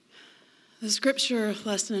The scripture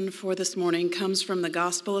lesson for this morning comes from the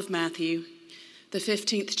Gospel of Matthew, the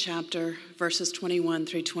 15th chapter, verses 21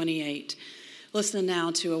 through 28. Listen now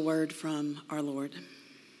to a word from our Lord.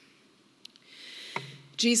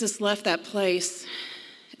 Jesus left that place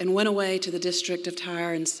and went away to the district of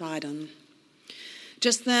Tyre and Sidon.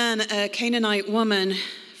 Just then, a Canaanite woman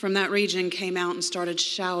from that region came out and started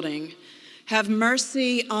shouting, "Have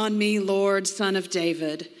mercy on me, Lord, Son of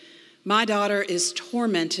David. My daughter is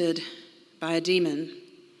tormented by a demon."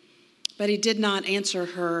 But he did not answer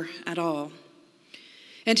her at all.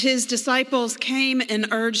 And his disciples came and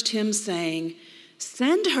urged him, saying,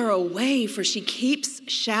 "Send her away, for she keeps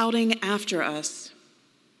shouting after us."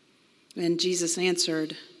 And Jesus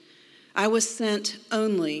answered, "I was sent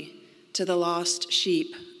only to the lost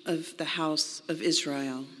sheep of the house of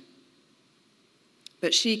Israel."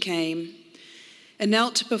 But she came and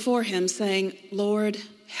knelt before him, saying, "Lord,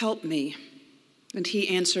 help me." And he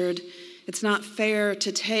answered, "It's not fair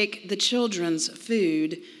to take the children's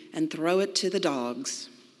food and throw it to the dogs."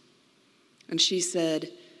 And she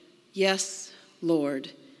said, "Yes,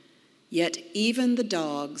 Lord, yet even the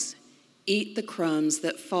dogs eat the crumbs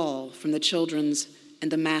that fall from the children's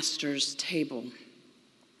and the master's table."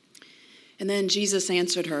 And then Jesus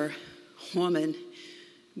answered her, "Woman,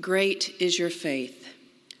 great is your faith.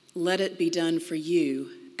 Let it be done for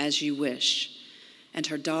you as you wish." And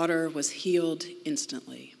her daughter was healed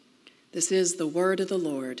instantly. This is the word of the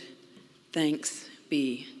Lord. Thanks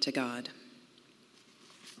be to God.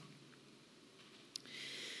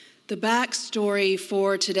 The backstory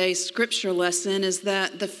for today's scripture lesson is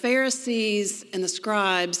that the Pharisees and the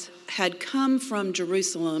scribes had come from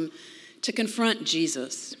Jerusalem to confront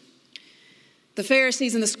Jesus. The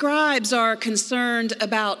Pharisees and the scribes are concerned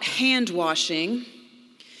about hand washing,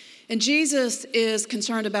 and Jesus is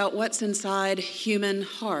concerned about what's inside human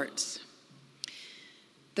hearts.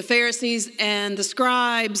 The Pharisees and the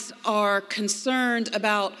scribes are concerned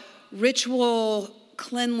about ritual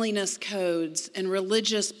cleanliness codes and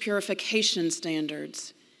religious purification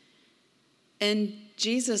standards. And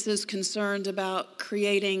Jesus is concerned about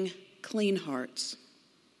creating clean hearts.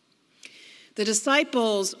 The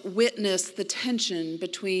disciples witnessed the tension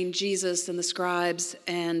between Jesus and the scribes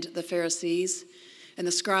and the Pharisees, and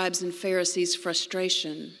the scribes and Pharisees'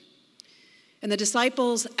 frustration. And the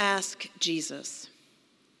disciples ask Jesus,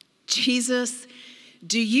 "Jesus,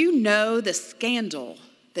 do you know the scandal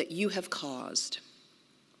that you have caused?"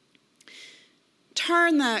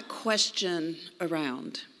 Turn that question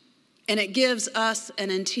around, and it gives us an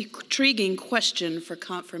intriguing question for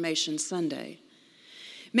Confirmation Sunday.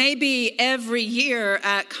 Maybe every year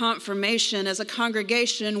at Confirmation, as a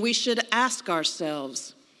congregation, we should ask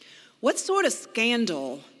ourselves, what sort of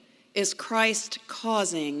scandal is Christ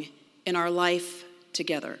causing in our life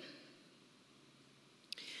together?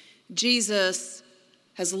 Jesus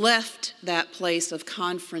has left that place of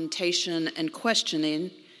confrontation and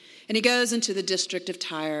questioning, and he goes into the district of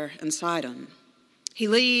Tyre and Sidon. He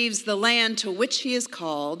leaves the land to which he is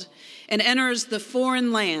called and enters the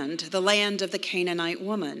foreign land, the land of the Canaanite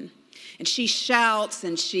woman. And she shouts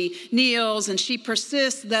and she kneels and she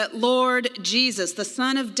persists that Lord Jesus, the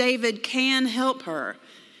Son of David, can help her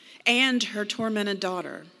and her tormented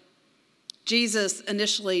daughter. Jesus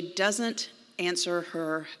initially doesn't answer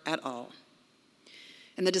her at all.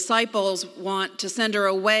 And the disciples want to send her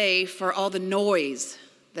away for all the noise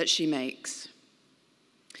that she makes.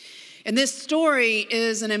 And this story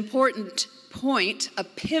is an important point, a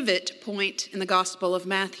pivot point in the Gospel of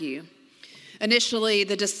Matthew. Initially,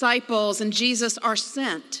 the disciples and Jesus are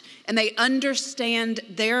sent, and they understand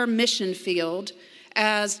their mission field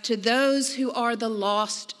as to those who are the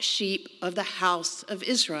lost sheep of the house of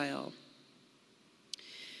Israel.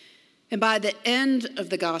 And by the end of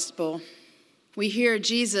the gospel, we hear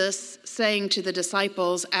Jesus saying to the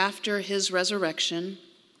disciples after his resurrection,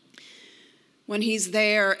 when he's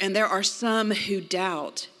there and there are some who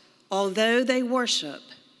doubt, although they worship,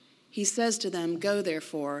 he says to them, "Go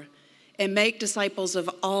therefore and make disciples of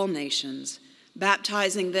all nations,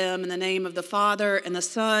 baptizing them in the name of the Father and the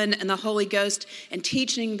Son and the Holy Ghost, and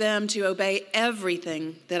teaching them to obey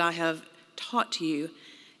everything that I have taught to you.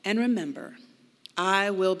 And remember,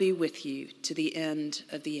 I will be with you to the end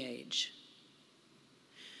of the age."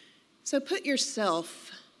 So put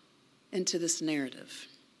yourself into this narrative.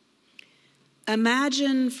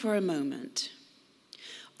 Imagine for a moment,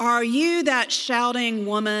 are you that shouting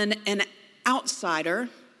woman, an outsider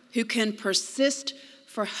who can persist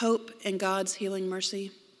for hope in God's healing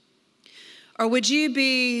mercy? Or would you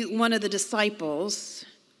be one of the disciples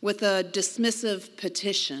with a dismissive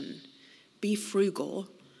petition, "Be frugal,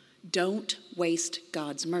 don't waste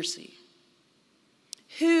God's mercy"?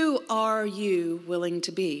 Who are you willing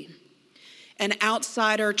to be? An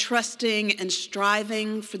outsider trusting and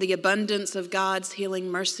striving for the abundance of God's healing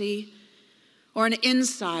mercy? Or an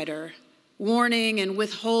insider warning and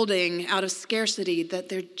withholding out of scarcity that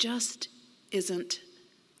there just isn't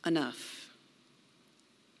enough?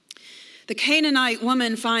 The Canaanite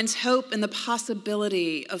woman finds hope in the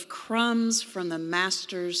possibility of crumbs from the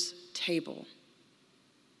master's table.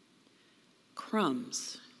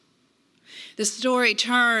 Crumbs. The story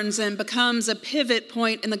turns and becomes a pivot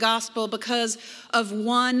point in the gospel because of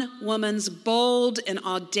one woman's bold and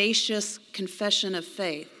audacious confession of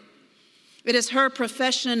faith. It is her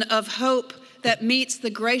profession of hope that meets the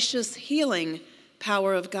gracious healing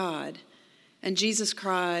power of God. And Jesus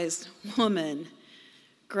cries, "Woman,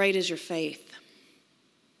 great is your faith."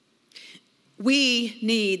 We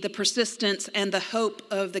need the persistence and the hope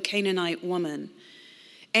of the Canaanite woman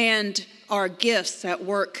and our gifts at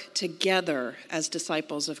work together as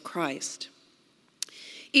disciples of Christ.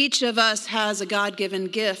 Each of us has a God-given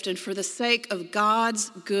gift, and for the sake of God's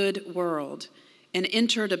good world and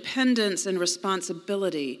interdependence and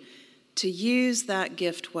responsibility, to use that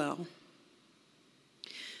gift well.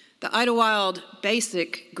 The Idlewild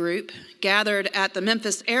Basic Group gathered at the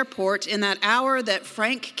Memphis airport in that hour that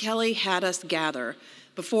Frank Kelly had us gather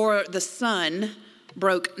before the sun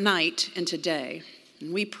broke night into day.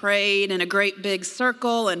 And we prayed in a great big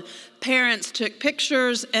circle, and parents took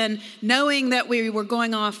pictures, and knowing that we were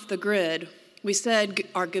going off the grid, we said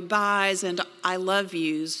our goodbyes and I love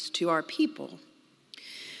yous to our people.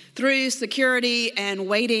 Through security and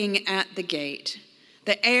waiting at the gate,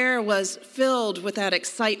 the air was filled with that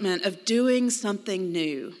excitement of doing something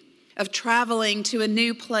new, of traveling to a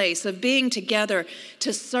new place, of being together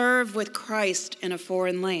to serve with Christ in a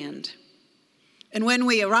foreign land. And when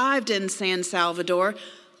we arrived in San Salvador,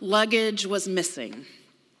 luggage was missing.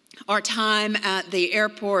 Our time at the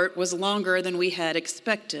airport was longer than we had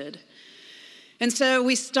expected. And so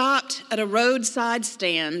we stopped at a roadside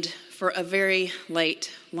stand for a very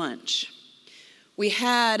late lunch. We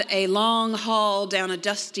had a long haul down a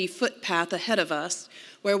dusty footpath ahead of us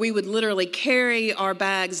where we would literally carry our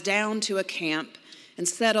bags down to a camp and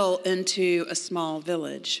settle into a small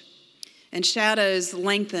village. And shadows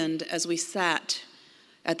lengthened as we sat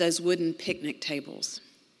at those wooden picnic tables.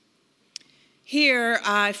 Here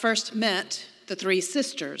I first met the three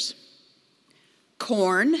sisters: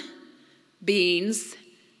 corn, beans,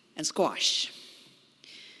 and squash.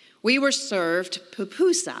 We were served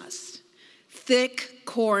pupusas, thick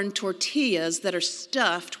corn tortillas that are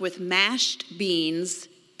stuffed with mashed beans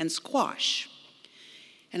and squash.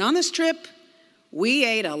 And on this trip, we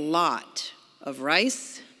ate a lot of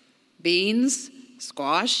rice, beans,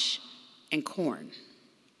 squash, and corn.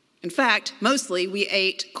 In fact, mostly we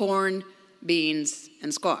ate corn, beans,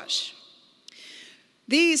 and squash.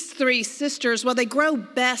 These three sisters, well, they grow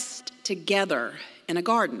best together in a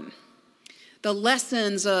garden. The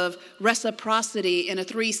lessons of reciprocity in a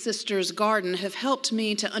three sisters garden have helped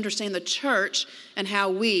me to understand the church and how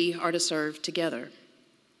we are to serve together.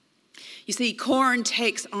 You see, corn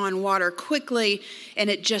takes on water quickly and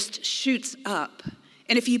it just shoots up.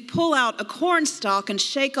 And if you pull out a corn stalk and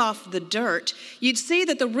shake off the dirt, you'd see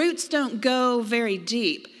that the roots don't go very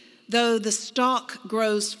deep, though the stalk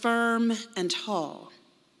grows firm and tall.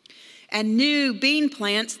 And new bean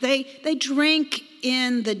plants, they drink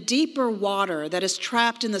in the deeper water that is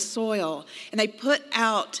trapped in the soil, and they put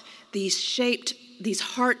out these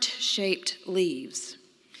heart-shaped leaves.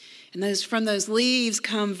 And from those leaves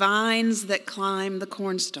come vines that climb the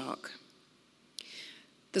cornstalk.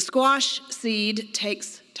 The squash seed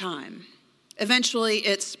takes time. Eventually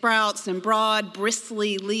it sprouts and broad,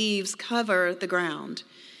 bristly leaves cover the ground.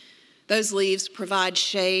 Those leaves provide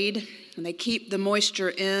shade, and they keep the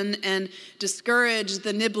moisture in and discourage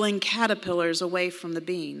the nibbling caterpillars away from the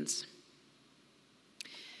beans.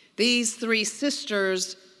 These three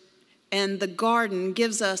sisters and the garden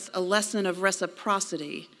gives us a lesson of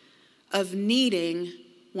reciprocity, of needing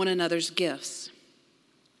one another's gifts.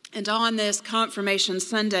 And on this Confirmation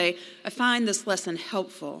Sunday, I find this lesson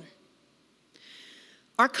helpful.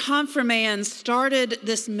 Our confirmands started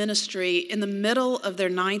this ministry in the middle of their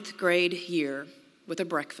 9th grade year with a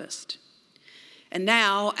breakfast. And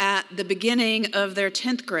now, at the beginning of their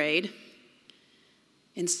 10th grade,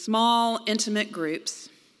 in small, intimate groups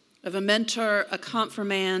of a mentor, a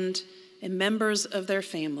confirmand, and members of their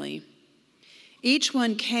family, each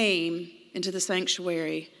one came into the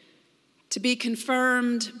sanctuary to be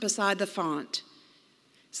confirmed beside the font,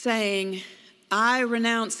 saying, "I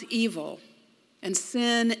renounce evil and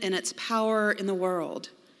sin and its power in the world,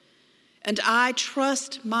 and I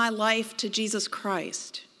trust my life to Jesus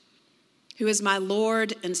Christ, who is my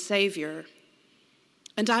Lord and Savior,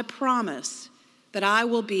 and I promise that I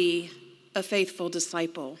will be a faithful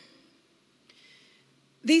disciple.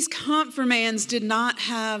 These confirmands did not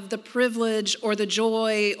have the privilege or the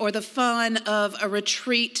joy or the fun of a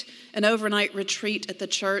retreat, an overnight retreat at the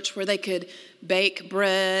church where they could bake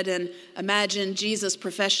bread and imagine Jesus'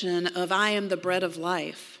 profession of, "I am the bread of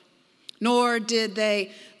life." Nor did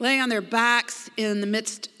they lay on their backs in the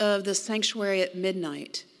midst of the sanctuary at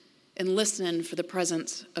midnight and listen for the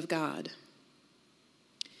presence of God.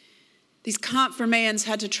 These confirmands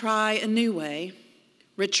had to try a new way,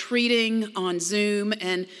 retreating on Zoom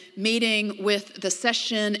and meeting with the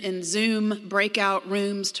session in Zoom breakout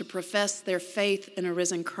rooms to profess their faith in a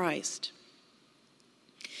risen Christ.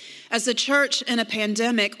 As a church in a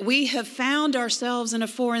pandemic, we have found ourselves in a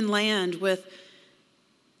foreign land with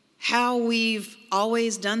how we've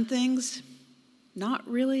always done things not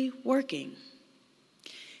really working.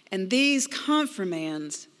 And these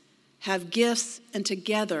confirmands have gifts, and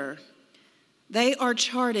together they are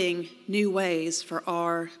charting new ways for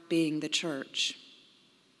our being the church.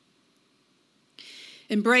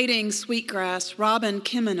 In braiding sweetgrass, Robin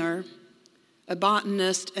Kimmerer, a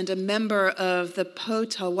botanist and a member of the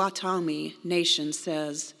Potawatomi Nation,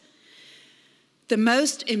 says, "The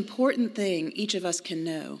most important thing each of us can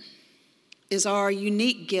know is our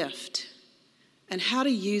unique gift and how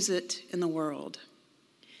to use it in the world.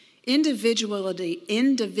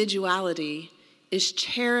 Individuality is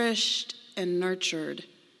cherished and nurtured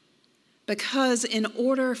because in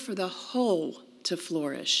order for the whole to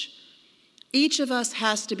flourish, each of us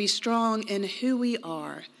has to be strong in who we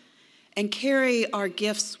are and carry our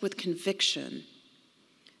gifts with conviction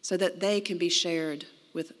so that they can be shared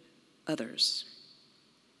with others."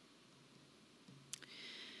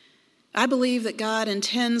 I believe that God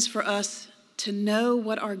intends for us to know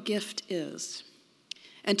what our gift is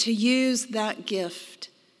and to use that gift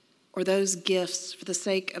or those gifts for the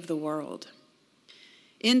sake of the world.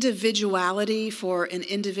 Individuality for an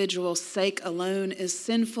individual's sake alone is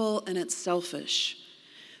sinful and it's selfish.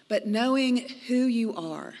 But knowing who you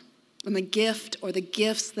are and the gift or the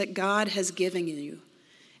gifts that God has given you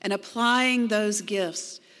and applying those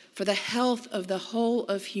gifts for the health of the whole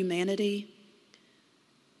of humanity,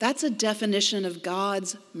 that's a definition of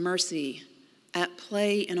God's mercy at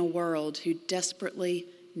play in a world who desperately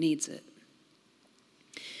needs it.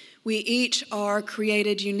 We each are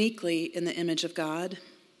created uniquely in the image of God,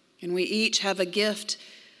 and we each have a gift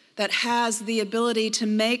that has the ability to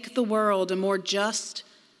make the world a more just,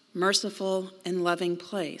 merciful, and loving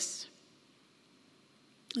place.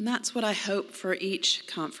 And that's what I hope for each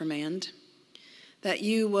confirmand, that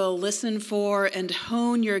you will listen for and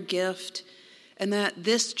hone your gift, and that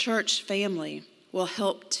this church family will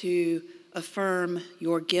help to affirm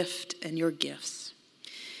your gift and your gifts.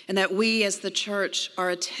 And that we as the church are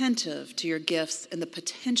attentive to your gifts and the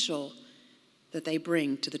potential that they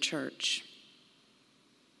bring to the church.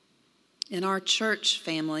 In our church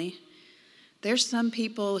family, there's some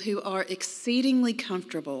people who are exceedingly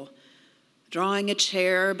comfortable drawing a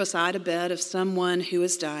chair beside a bed of someone who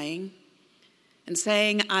is dying and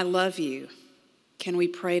saying, "I love you. Can we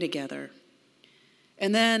pray together?"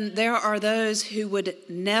 And then there are those who would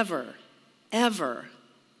never, ever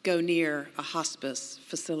go near a hospice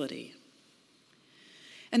facility.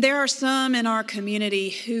 And there are some in our community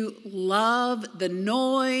who love the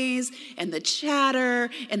noise and the chatter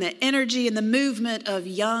and the energy and the movement of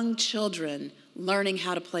young children learning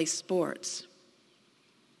how to play sports.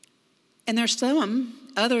 And there's some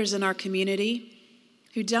others in our community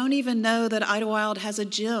who don't even know that Idlewild has a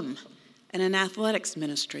gym and an athletics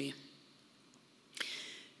ministry.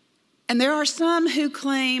 And there are some who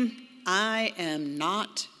claim, "I am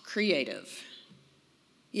not creative."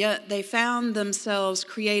 Yet they found themselves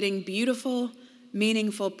creating beautiful,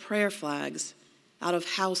 meaningful prayer flags out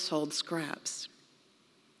of household scraps.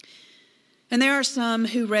 And there are some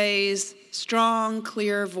who raise strong,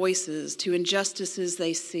 clear voices to injustices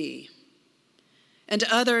they see. And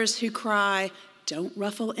others who cry, "Don't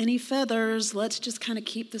ruffle any feathers. Let's just kind of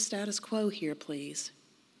keep the status quo here, please."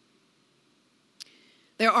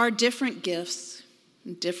 There are different gifts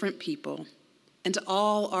and different people, and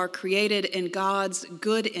all are created in God's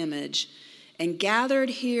good image and gathered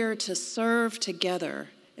here to serve together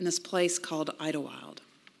in this place called Idlewild.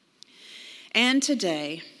 And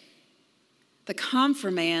today, the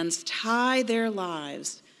confirmands tie their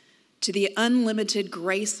lives to the unlimited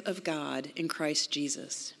grace of God in Christ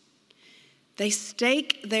Jesus. They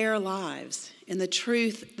stake their lives in the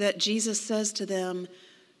truth that Jesus says to them,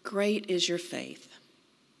 "Great is your faith."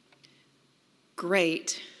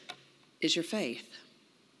 Great is your faith.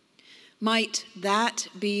 Might that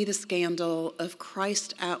be the scandal of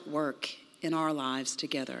Christ at work in our lives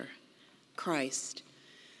together? Christ,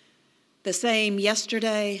 the same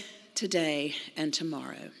yesterday, today, and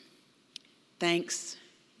tomorrow. Thanks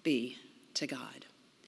be to God.